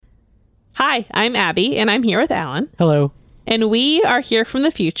Hi, I'm Abby, and I'm here with Alan. Hello. And we are here from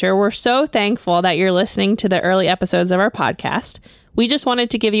the future. We're so thankful that you're listening to the early episodes of our podcast. We just wanted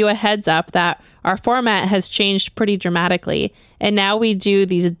to give you a heads up that our format has changed pretty dramatically. And now we do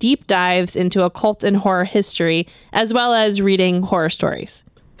these deep dives into occult and horror history, as well as reading horror stories.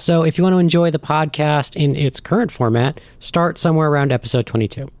 So if you want to enjoy the podcast in its current format, start somewhere around episode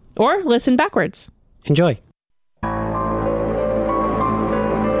 22. Or listen backwards. Enjoy.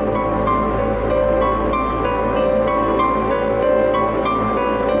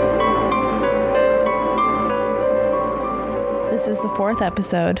 This is the 4th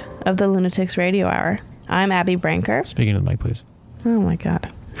episode of the Lunatics Radio Hour. I'm Abby Branker. Speaking of the mic, please. Oh my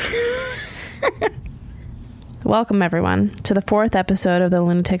God. Welcome, everyone, to the 4th episode of the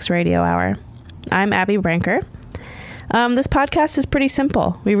Lunatics Radio Hour. I'm Abby Branker. This podcast is pretty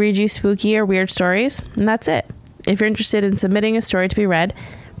simple. We read you spooky or weird stories, and that's it. If you're interested in submitting a story to be read,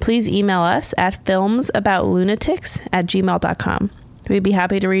 please email us at filmsaboutlunatics@gmail.com. We'd be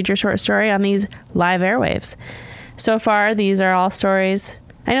happy to read your short story on these live airwaves. So far, these are all stories.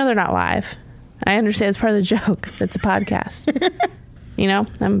 I know they're not live. I understand it's part of the joke. It's a podcast. You know,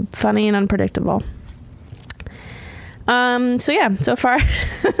 I'm funny and unpredictable. So far.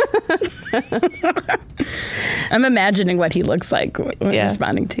 I'm imagining what he looks like when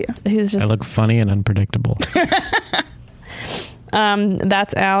responding to you. I look funny and unpredictable.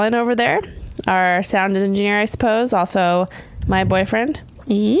 That's Alan over there, our sound engineer, I suppose. Also, my boyfriend.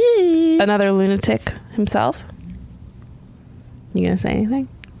 Another lunatic himself. You gonna say anything?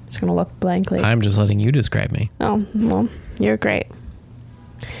 Just gonna look blankly. I'm just letting you describe me. Oh, well, you're great.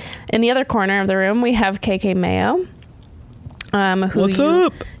 In the other corner of the room, we have KK Mayo. What's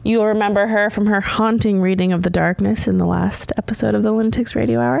up? You'll remember her from her haunting reading of The Darkness in the last episode of the Lunatics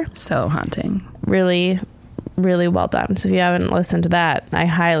Radio Hour. So haunting. Really, really well done. So if you haven't listened to that, I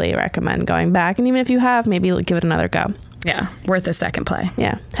highly recommend going back. And even if you have, maybe give it another go. Yeah, worth a second play.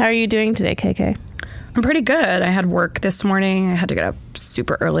 Yeah. How are you doing today, KK? I'm pretty good. I had work this morning. I had to get up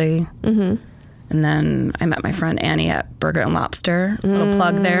super early. Mm-hmm. And then I met my friend Annie at Burger and Lobster. A little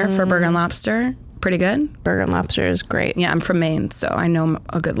plug there for Burger and Lobster. Pretty good. Burger and Lobster is great. Yeah, I'm from Maine, so I know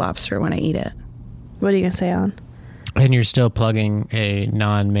a good lobster when I eat it. What are you going to say, Alan? And you're still plugging a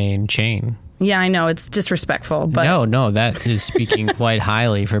non-Maine chain. Yeah, I know. It's disrespectful. But No, that is speaking quite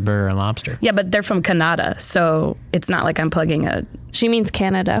highly for Burger and Lobster. Yeah, but they're from Canada, so it's not like I'm plugging a... She means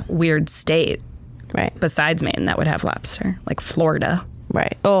Canada. ...weird state. Right. Besides Maine that would have lobster, like Florida.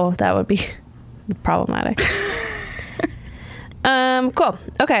 Right. Oh, that would be problematic. Cool.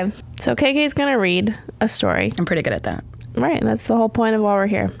 Okay. So KK is going to read a story. I'm pretty good at that. Right. That's the whole point of why we're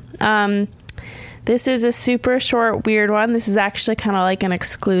here. This is a super short, weird one. This is actually kind of like an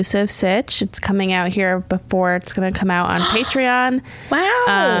exclusive sitch. It's coming out here before it's going to come out on Patreon.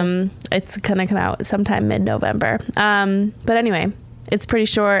 Wow. It's going to come out sometime mid-November. But anyway, it's pretty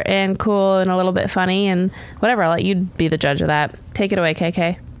short and cool and a little bit funny and whatever. I'll let you be the judge of that. Take it away,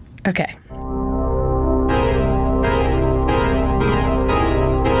 KK. Okay.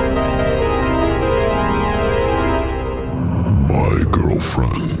 My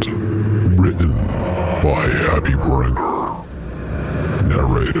Girlfriend, written by Abby Branker,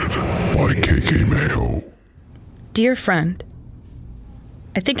 narrated by KK Mayo. Dear friend,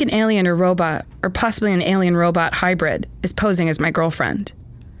 I think an alien or robot, or possibly an alien-robot hybrid, is posing as my girlfriend.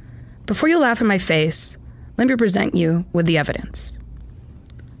 Before you laugh in my face, let me present you with the evidence.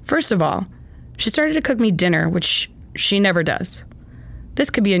 First of all, she started to cook me dinner, which she never does. This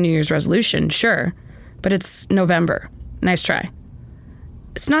could be a New Year's resolution, sure, but it's November. Nice try.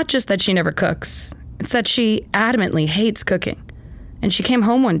 It's not just that she never cooks, it's that she adamantly hates cooking. And she came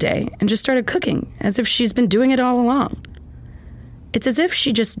home one day and just started cooking as if she's been doing it all along. It's as if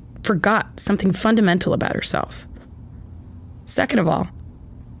she just forgot something fundamental about herself. Second of all,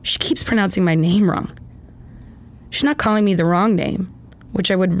 she keeps pronouncing my name wrong. She's not calling me the wrong name, which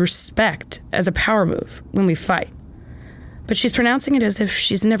I would respect as a power move when we fight. But she's pronouncing it as if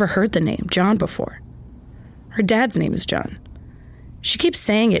she's never heard the name John before. Her dad's name is John. She keeps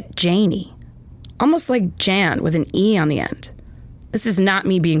saying it Janie, almost like Jan with an E on the end. This is not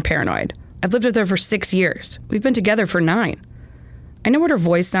me being paranoid. I've lived with her for 6 years. We've been together for 9. I know what her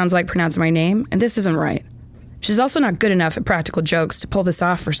voice sounds like pronouncing my name, and this isn't right. She's also not good enough at practical jokes to pull this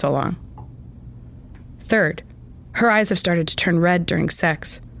off for so long. Third, her eyes have started to turn red during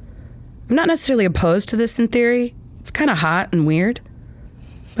sex. I'm not necessarily opposed to this in theory. It's kind of hot and weird.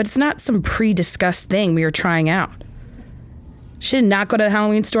 But it's not some pre-discussed thing we are trying out. She did not go to the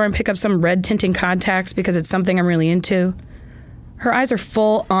Halloween store and pick up some red tinting contacts because it's something I'm really into. Her eyes are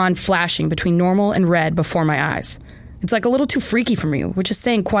full on flashing between normal and red before my eyes. It's like a little too freaky for me, which is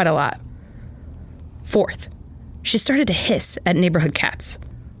saying quite a lot. Fourth, she started to hiss at neighborhood cats.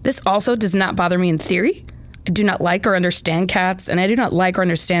 This also does not bother me in theory. I do not like or understand cats, and I do not like or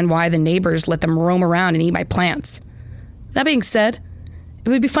understand why the neighbors let them roam around and eat my plants. That being said, it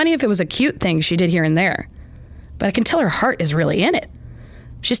would be funny if it was a cute thing she did here and there. But I can tell her heart is really in it.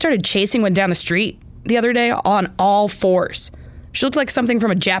 She started chasing one down the street the other day on all fours. She looked like something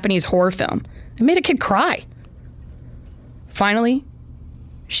from a Japanese horror film. It made a kid cry. Finally,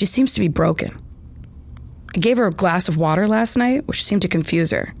 she seems to be broken. I gave her a glass of water last night, which seemed to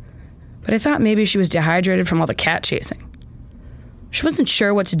confuse her. But I thought maybe she was dehydrated from all the cat chasing. She wasn't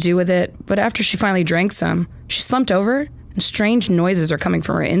sure what to do with it, but after she finally drank some, she slumped over, and strange noises are coming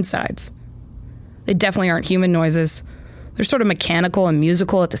from her insides. They definitely aren't human noises. They're sort of mechanical and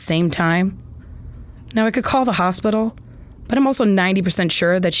musical at the same time. Now, I could call the hospital, but I'm also 90%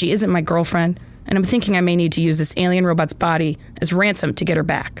 sure that she isn't my girlfriend, and I'm thinking I may need to use this alien robot's body as ransom to get her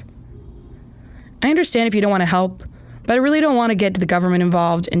back. I understand if you don't want to help, but I really don't want to get the government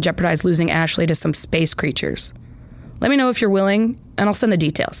involved and jeopardize losing Ashley to some space creatures. Let me know if you're willing, and I'll send the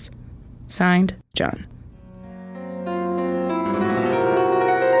details. Signed, John.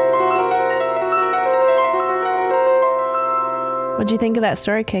 What'd you think of that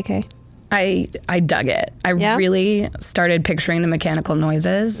story, KK? I dug it. I really started picturing the mechanical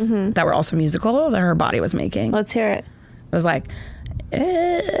noises that were also musical that her body was making. Let's hear it. It was like...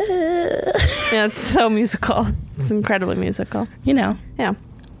 Yeah, it's so musical. It's incredibly musical. You know. Yeah.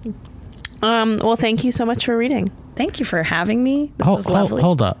 Well, thank you so much for reading. Thank you for having me. This was lovely.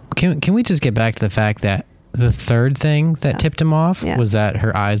 Hold up. Can we just get back to the fact that the third thing that tipped him off was that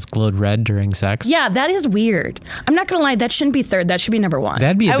her eyes glowed red during sex? Yeah, that is weird. I'm not going to lie. That shouldn't be third. That should be number one.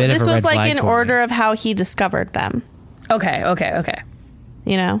 That'd be a bit of a red flag. This was like in for order me. of how he discovered them. Okay.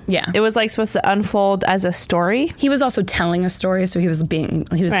 You know? Yeah. It was like supposed to unfold as a story. He was also telling a story, so he was pushing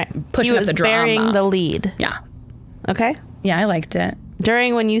up the drama. Bearing the lead. Yeah. Okay? Yeah, I liked it.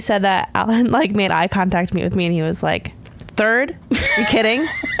 During when you said that, Alan like made eye contact with me and he was like, third? You kidding?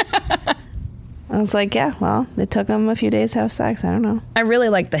 I was like, yeah, well, it took him a few days to have sex. I don't know. I really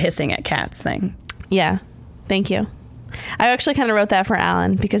like the hissing at cats thing. Yeah. Thank you. I actually kind of wrote that for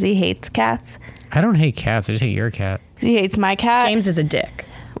Alan because he hates cats. I don't hate cats. I just hate your cat. He hates my cat. James is a dick.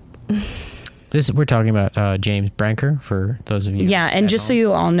 We're talking about James Branker, for those of you. Yeah, and just so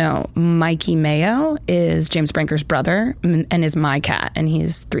you all know, Mikey Mayo is James Branker's brother and is my cat, and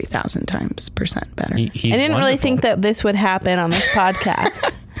he's 3,000% better. He's I didn't really wonderful. think that this would happen on this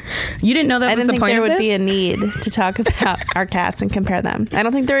podcast. You didn't know that I was didn't the think point there of would this? be a need to talk about our cats and compare them. I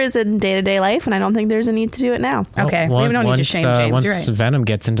don't think there is in day-to-day life, and I don't think there's a need to do it now. Okay, maybe we don't need to shame James. Once You're right. venom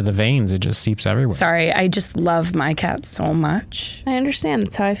gets into the veins, it just seeps everywhere. Sorry, I just love my cat so much. I understand.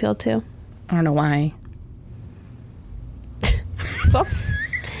 That's how I feel, too. I don't know why. Cool.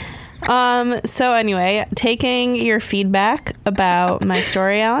 So anyway, taking your feedback about my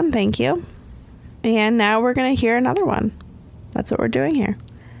story, Alan, thank you. And now we're going to hear another one. That's what we're doing here.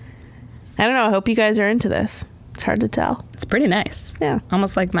 I don't know. I hope you guys are into this. It's hard to tell. It's pretty nice. Yeah.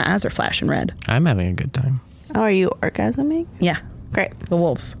 Almost like my eyes are flashing red. I'm having a good time. Oh, are you orgasming? Yeah. Great. The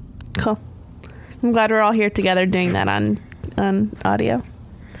wolves. Cool. I'm glad we're all here together doing that on audio.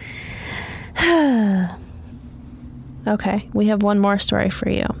 Okay, we have one more story for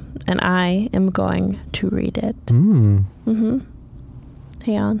you, and I am going to read it.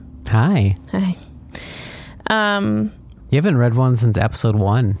 Hey, Alan. Hi. Hi. You haven't read one since episode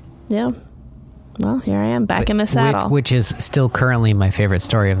 1. Yeah. Well, here I am, back in the saddle. Which is still currently my favorite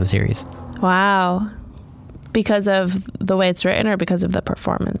story of the series. Wow. Because of the way it's written or because of the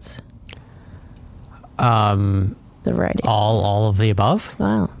performance? The writing. All of the above.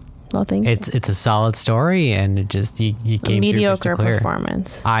 Wow. Well, thank you. It's a solid story, and it just you came Mediocre through crystal clear.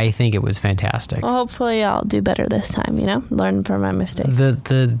 performance. I think it was fantastic. Well, hopefully I'll do better this time, learn from my mistakes.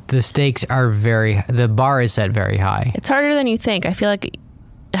 The stakes are the bar is set very high. It's harder than you think. I feel like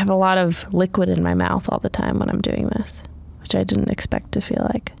I have a lot of liquid in my mouth all the time when I'm doing this, which I didn't expect to feel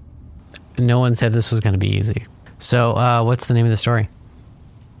like. No one said this was going to be easy. So what's the name of the story?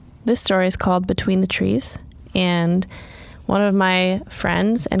 This story is called Between the Trees, and one of my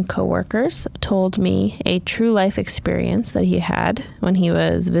friends and coworkers told me a true life experience that he had when he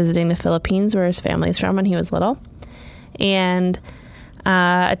was visiting the Philippines, where his family's from, when he was little. And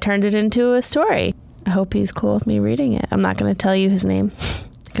I turned it into a story. I hope he's cool with me reading it. I'm not going to tell you his name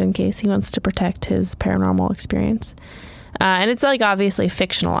in case he wants to protect his paranormal experience. And it's like obviously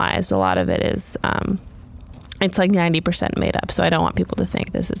fictionalized. A lot of it is, it's like 90% made up. So I don't want people to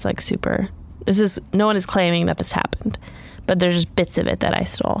think this is like super, no one is claiming that this happened. But there's just bits of it that I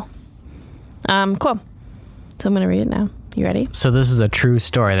stole. Cool. So I'm going to read it now. You ready? So this is a true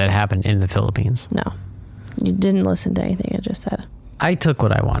story that happened in the Philippines. No. You didn't listen to anything I just said. I took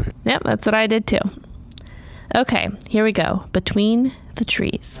what I wanted. Yep, that's what I did too. Okay, here we go. Between the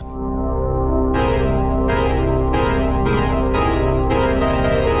Trees.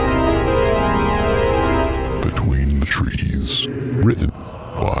 Between the Trees. Written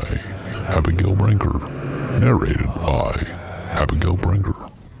by Abigail Brinker. Narrated by Abigail Brinker.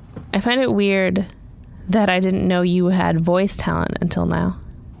 I find it weird that I didn't know you had voice talent until now.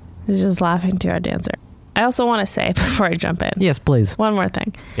 I was just laughing too hard to answer. I also want to say, before I jump in. Yes, please. One more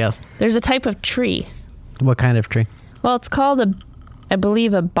thing. Yes. There's a type of tree. What kind of tree? Well, it's called I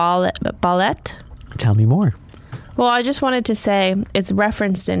believe a bollete. Tell me more. Well, I just wanted to say it's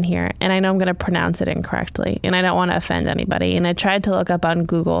referenced in here, and I know I'm going to pronounce it incorrectly, and I don't want to offend anybody. And I tried to look up on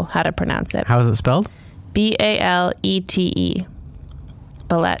Google how to pronounce it. How is it spelled? Balete.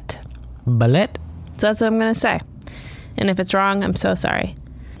 Bollete. Bollete? So that's what I'm going to say. And if it's wrong, I'm so sorry.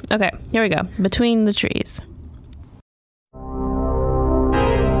 Okay, here we go. Between the Trees.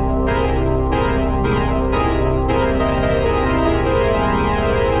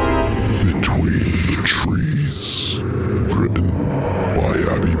 Between the Trees. Written by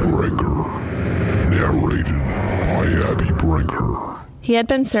Abby Brinker. Narrated by Abby Brinker. He had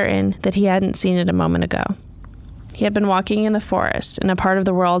been certain that he hadn't seen it a moment ago. He had been walking in the forest in a part of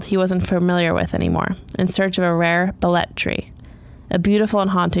the world he wasn't familiar with anymore, in search of a rare bollete tree. A beautiful and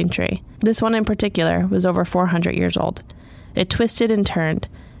haunting tree. This one in particular was over 400 years old. It twisted and turned.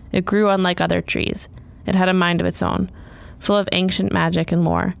 It grew unlike other trees. It had a mind of its own, full of ancient magic and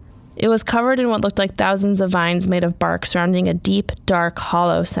lore. It was covered in what looked like thousands of vines made of bark surrounding a deep, dark,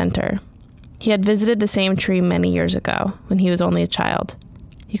 hollow center. He had visited the same tree many years ago, when he was only a child.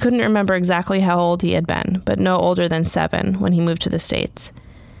 He couldn't remember exactly how old he had been, but no older than 7 when he moved to the States.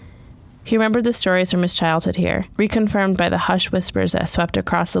 He remembered the stories from his childhood here, reconfirmed by the hushed whispers that swept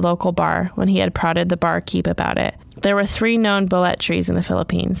across the local bar when he had prodded the barkeep about it. There were 3 known bollete trees in the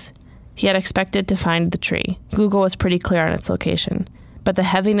Philippines. He had expected to find the tree. Google was pretty clear on its location, but the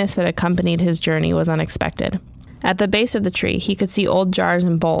heaviness that accompanied his journey was unexpected. At the base of the tree, he could see old jars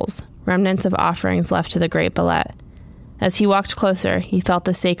and bowls, remnants of offerings left to the great bollete. As he walked closer, he felt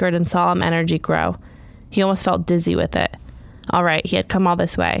the sacred and solemn energy grow. He almost felt dizzy with it. All right, he had come all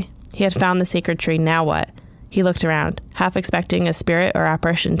this way. He had found the sacred tree, now what? He looked around, half expecting a spirit or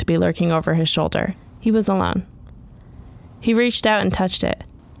apparition to be lurking over his shoulder. He was alone. He reached out and touched it.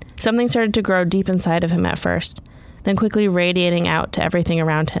 Something started to grow deep inside of him at first, then quickly radiating out to everything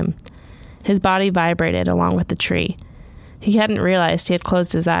around him. His body vibrated along with the tree. He hadn't realized he had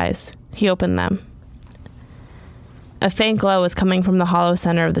closed his eyes. He opened them. A faint glow was coming from the hollow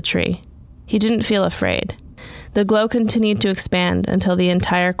center of the tree. He didn't feel afraid. The glow continued to expand until the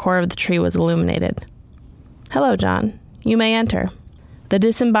entire core of the tree was illuminated. "Hello, John. You may enter." The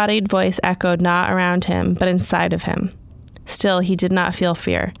disembodied voice echoed not around him, but inside of him. Still, he did not feel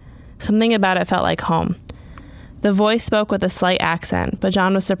fear. Something about it felt like home. The voice spoke with a slight accent, but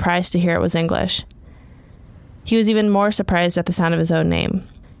John was surprised to hear it was English. He was even more surprised at the sound of his own name.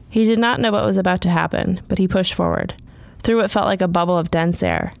 He did not know what was about to happen, but he pushed forward, through what felt like a bubble of dense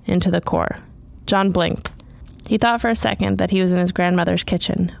air, into the core. John blinked. He thought for a second that he was in his grandmother's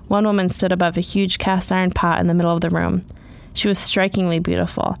kitchen. One woman stood above a huge cast-iron pot in the middle of the room. She was strikingly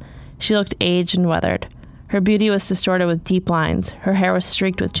beautiful. She looked aged and weathered. Her beauty was distorted with deep lines. Her hair was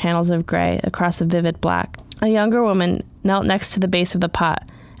streaked with channels of gray across a vivid black. A younger woman knelt next to the base of the pot,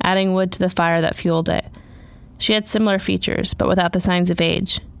 adding wood to the fire that fueled it. She had similar features, but without the signs of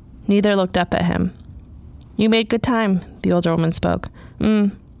age. Neither looked up at him. "You made good time," the older woman spoke.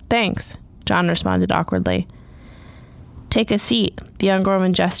 Thanks," John responded awkwardly. "Take a seat," the younger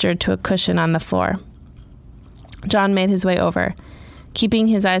woman gestured to a cushion on the floor. John made his way over, keeping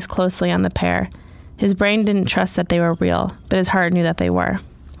his eyes closely on the pair. His brain didn't trust that they were real, but his heart knew that they were.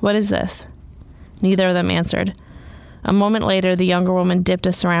 "What is this?" Neither of them answered. A moment later, the younger woman dipped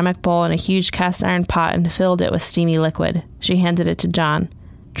a ceramic bowl in a huge cast-iron pot and filled it with steamy liquid. She handed it to John.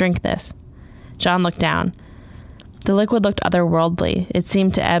 "Drink this." John looked down. The liquid looked otherworldly. It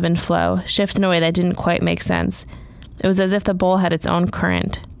seemed to ebb and flow, shift in a way that didn't quite make sense. It was as if the bowl had its own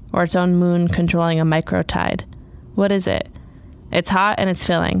current, or its own moon controlling a microtide. "What is it?" "It's hot and it's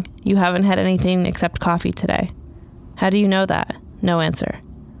filling. You haven't had anything except coffee today." "How do you know that?" No answer.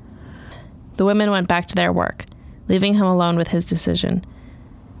 The women went back to their work, leaving him alone with his decision.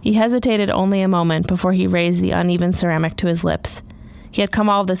 He hesitated only a moment before he raised the uneven ceramic to his lips. He had come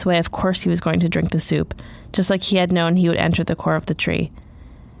all this way, of course he was going to drink the soup, just like he had known he would enter the core of the tree.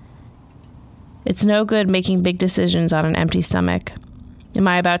 It's no good making big decisions on an empty stomach. Am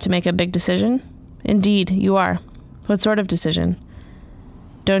I about to make a big decision? Indeed, you are. What sort of decision?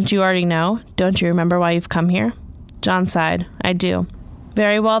 Don't you already know? Don't you remember why you've come here? John sighed. I do.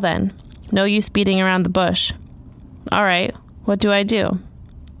 Very well then. No use beating around the bush. All right. What do I do?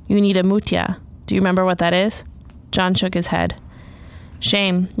 You need a mutya. Do you remember what that is? John shook his head.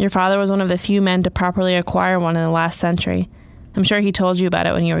 Shame. Your father was one of the few men to properly acquire one in the last century. I'm sure he told you about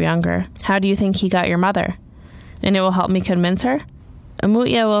it when you were younger. How do you think he got your mother? And it will help me convince her? A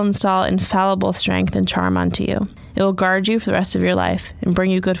mutya will install infallible strength and charm onto you. It will guard you for the rest of your life and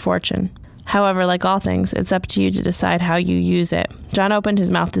bring you good fortune. However, like all things, it's up to you to decide how you use it. John opened his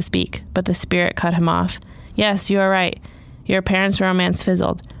mouth to speak, but the spirit cut him off. Yes, you are right. Your parents' romance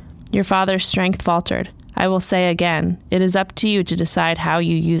fizzled. Your father's strength faltered. I will say again, it is up to you to decide how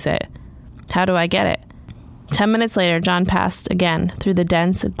you use it. How do I get it? 10 minutes later, John passed again through the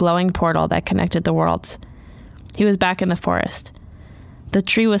dense, glowing portal that connected the worlds. He was back in the forest. The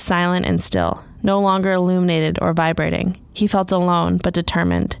tree was silent and still, no longer illuminated or vibrating. He felt alone, but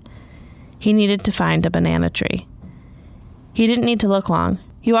determined. He needed to find a banana tree. He didn't need to look long.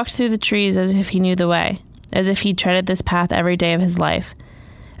 He walked through the trees as if he knew the way, as if he'd treaded this path every day of his life.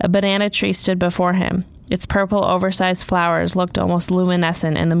 A banana tree stood before him. Its purple, oversized flowers looked almost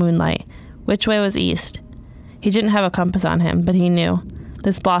luminescent in the moonlight. Which way was east? He didn't have a compass on him, but he knew.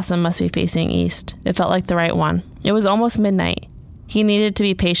 This blossom must be facing east. It felt like the right one. It was almost midnight. He needed to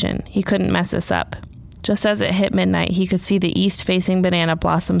be patient. He couldn't mess this up. Just as it hit midnight, he could see the east-facing banana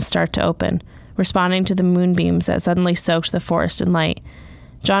blossoms start to open, responding to the moonbeams that suddenly soaked the forest in light.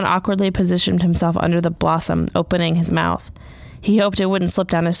 John awkwardly positioned himself under the blossom, opening his mouth. He hoped it wouldn't slip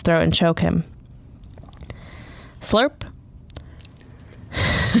down his throat and choke him. Slurp?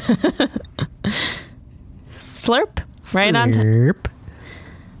 Slurp? Right on time.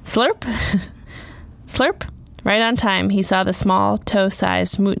 Slurp? Slurp? Right on time, he saw the small,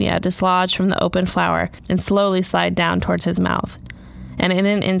 toe-sized mutya dislodge from the open flower and slowly slide down towards his mouth. And in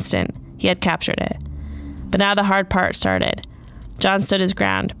an instant, he had captured it. But now the hard part started. John stood his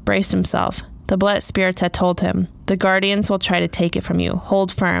ground, braced himself. The Bulette spirits had told him, the guardians will try to take it from you.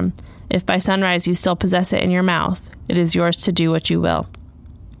 Hold firm. If by sunrise you still possess it in your mouth, it is yours to do what you will.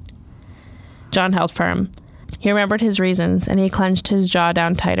 John held firm. He remembered his reasons, and he clenched his jaw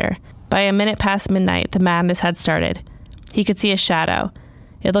down tighter. By a minute past midnight, the madness had started. He could see a shadow.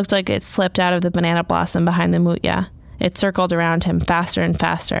 It looked like it slipped out of the banana blossom behind the mutya. It circled around him faster and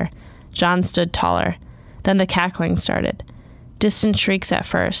faster. John stood taller. Then the cackling started. Distant shrieks at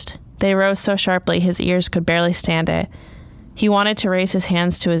first. They rose so sharply his ears could barely stand it. He wanted to raise his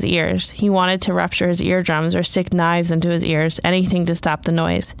hands to his ears. He wanted to rupture his eardrums or stick knives into his ears, anything to stop the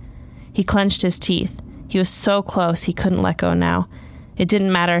noise. He clenched his teeth. He was so close he couldn't let go now. It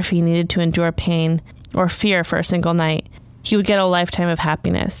didn't matter if he needed to endure pain or fear for a single night. He would get a lifetime of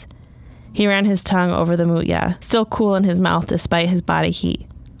happiness. He ran his tongue over the mutya, still cool in his mouth despite his body heat.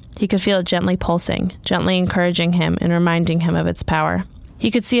 He could feel it gently pulsing, gently encouraging him and reminding him of its power. He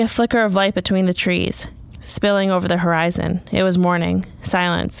could see a flicker of light between the trees, spilling over the horizon. It was morning.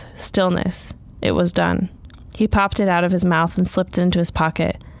 Silence. Stillness. It was done. He popped it out of his mouth and slipped it into his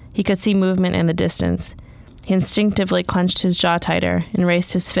pocket. He could see movement in the distance. He instinctively clenched his jaw tighter and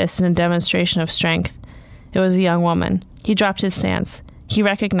raised his fist in a demonstration of strength. It was a young woman. He dropped his stance. He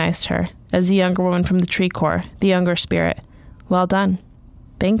recognized her as the younger woman from the tree core, the younger spirit. Well done.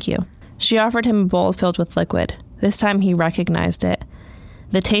 Thank you. She offered him a bowl filled with liquid. This time he recognized it.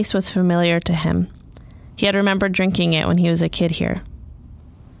 The taste was familiar to him. He had remembered drinking it when he was a kid here.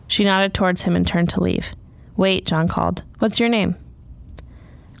 She nodded towards him and turned to leave. Wait, John called. What's your name?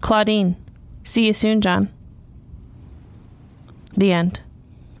 Claudine. See you soon, John. The end.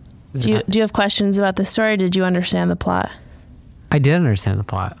 Do you have questions about the story? Did you understand the plot? I did understand the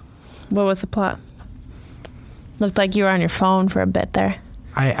plot. What was the plot? Looked like you were on your phone for a bit there.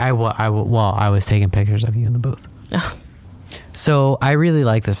 I was taking pictures of you in the booth. Oh. So I really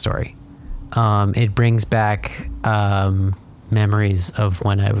like this story. It brings back memories of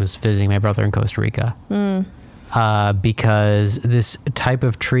when I was visiting my brother in Costa Rica. Because this type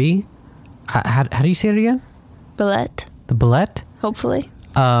of tree, how do you say it again? Bulette. The bulette? Hopefully.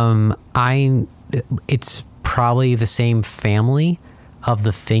 It's probably the same family of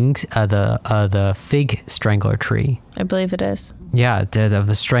the figs, the fig strangler tree. I believe it is. Yeah, of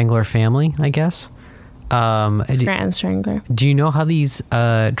the strangler family, I guess. Scranton strangler. Do you know how these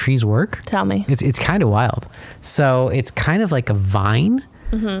trees work? Tell me. It's kind of wild. So it's kind of like a vine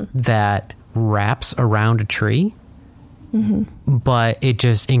that wraps around a tree, but it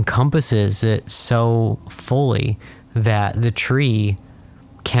just encompasses it so fully that the tree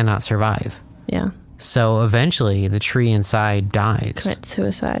cannot survive. Yeah. So eventually the tree inside dies. Commit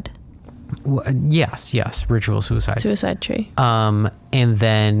suicide. Yes, ritual suicide. Suicide tree. And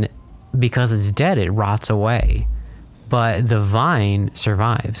then because it's dead, it rots away, but the vine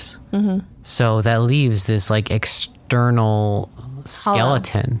survives. Mm-hmm. So that leaves this like external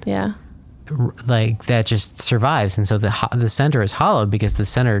skeleton. Yeah. Like that just survives, and so the center is hollow because the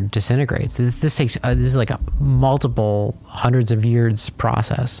center disintegrates. This takes this is like a multiple hundreds of years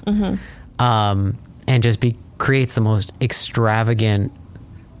process, and just creates the most extravagant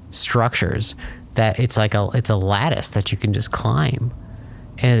structures that it's a lattice that you can just climb,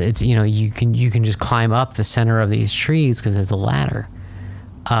 and it's you can just climb up the center of these trees because it's a ladder.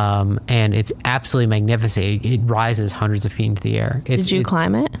 And it's absolutely magnificent. It rises hundreds of feet into the air. Did you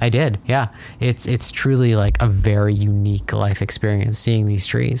climb it? I did. Yeah. It's truly like a very unique life experience seeing these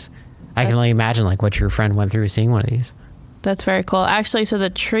trees. I can only imagine like what your friend went through seeing one of these. That's very cool. Actually, so the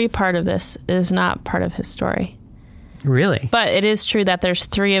tree part of this is not part of his story. Really? But it is true that there's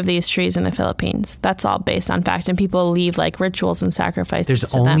 3 of these trees in the Philippines. That's all based on fact. And people leave like rituals and sacrifices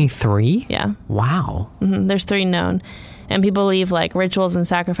There's to only them. 3? Yeah. Wow. Mm-hmm. There's 3 known. And people leave like rituals and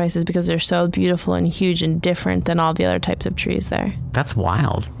sacrifices because they're so beautiful and huge and different than all the other types of trees there. That's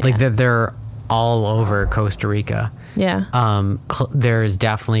wild. Yeah. Like they're all over Costa Rica. Yeah. There's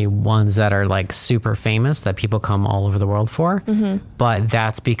definitely ones that are like super famous that people come all over the world for, but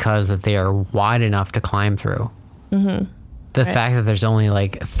that's because that they are wide enough to climb through. Mm-hmm. The fact that there's only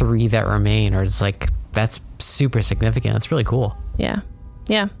like 3 that remain, or it's like, that's super significant. It's really cool. Yeah.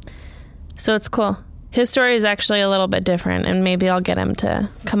 Yeah. So it's cool. His story is actually a little bit different, and maybe I'll get him to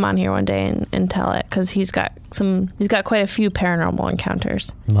come on here one day and tell it, because he's got quite a few paranormal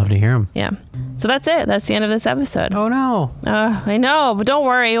encounters. Love to hear him. Yeah. So that's it. That's the end of this episode. Oh no. I know, but don't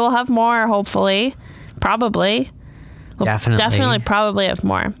worry. We'll have more, hopefully. Probably. We'll definitely probably have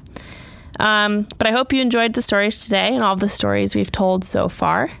more. But I hope you enjoyed the stories today and all the stories we've told so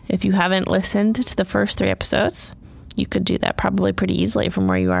far. If you haven't listened to the first 3 episodes, you could do that probably pretty easily from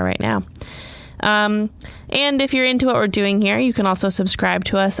where you are right now. And if you're into what we're doing here, you can also subscribe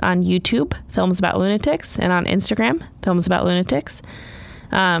to us on YouTube, Films About Lunatics, and on Instagram, Films About Lunatics.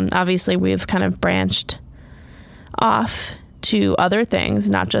 Obviously, we've kind of branched off to other things,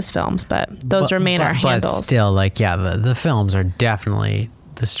 not just films, but those remain our handles. But still, like, yeah, the films are definitely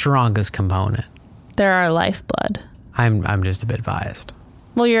the strongest component. They're our lifeblood. I'm just a bit biased.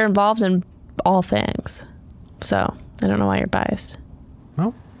 Well, you're involved in all things, so I don't know why you're biased.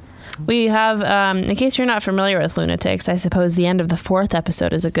 Well, we have, in case you're not familiar with Lunatics, I suppose the end of the 4th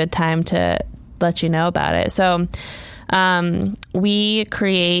episode is a good time to let you know about it. So we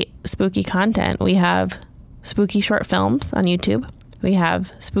create spooky content. We have spooky short films on YouTube. We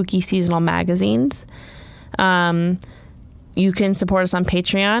have spooky seasonal magazines. You can support us on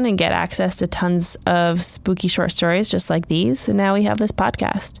Patreon and get access to tons of spooky short stories just like these. And now we have this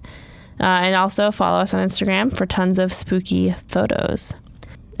podcast. And also follow us on Instagram for tons of spooky photos.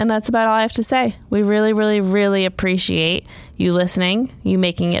 And that's about all I have to say. We really, really, really appreciate you listening, you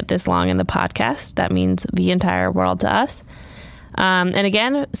making it this long in the podcast. That means the entire world to us. And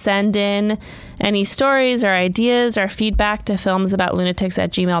again, send in any stories or ideas or feedback to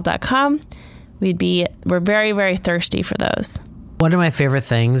filmsaboutlunatics@gmail.com. We're very, very thirsty for those. One of my favorite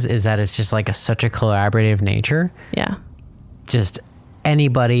things is that it's just like such a collaborative nature. Yeah. Just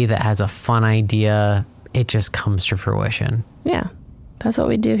anybody that has a fun idea, it just comes to fruition. Yeah. That's what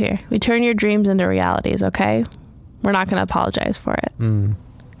we do here. We turn your dreams into realities, okay? We're not going to apologize for it.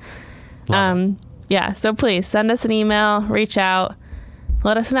 Yeah, so please send us an email, reach out,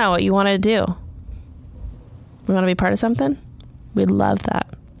 let us know what you want to do. We want to be part of something? We'd love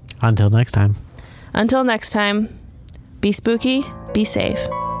that. Until next time. Until next time, be spooky, be safe.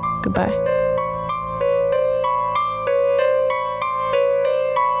 Goodbye.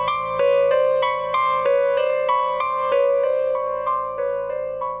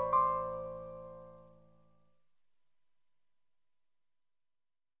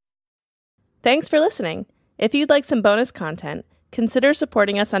 Thanks for listening. If you'd like some bonus content, consider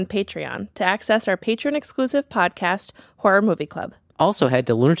supporting us on Patreon to access our patron-exclusive podcast, Horror Movie Club. Also, head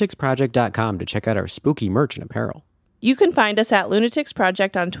to lunaticsproject.com to check out our spooky merch and apparel. You can find us at Lunatics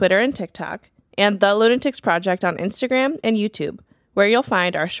Project on Twitter and TikTok, and The Lunatics Project on Instagram and YouTube, where you'll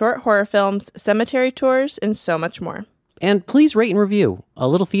find our short horror films, cemetery tours, and so much more. And please rate and review. A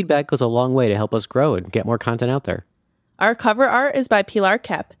little feedback goes a long way to help us grow and get more content out there. Our cover art is by Pilar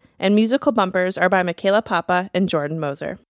Kep, and musical bumpers are by Michaela Papa and Jordan Moser.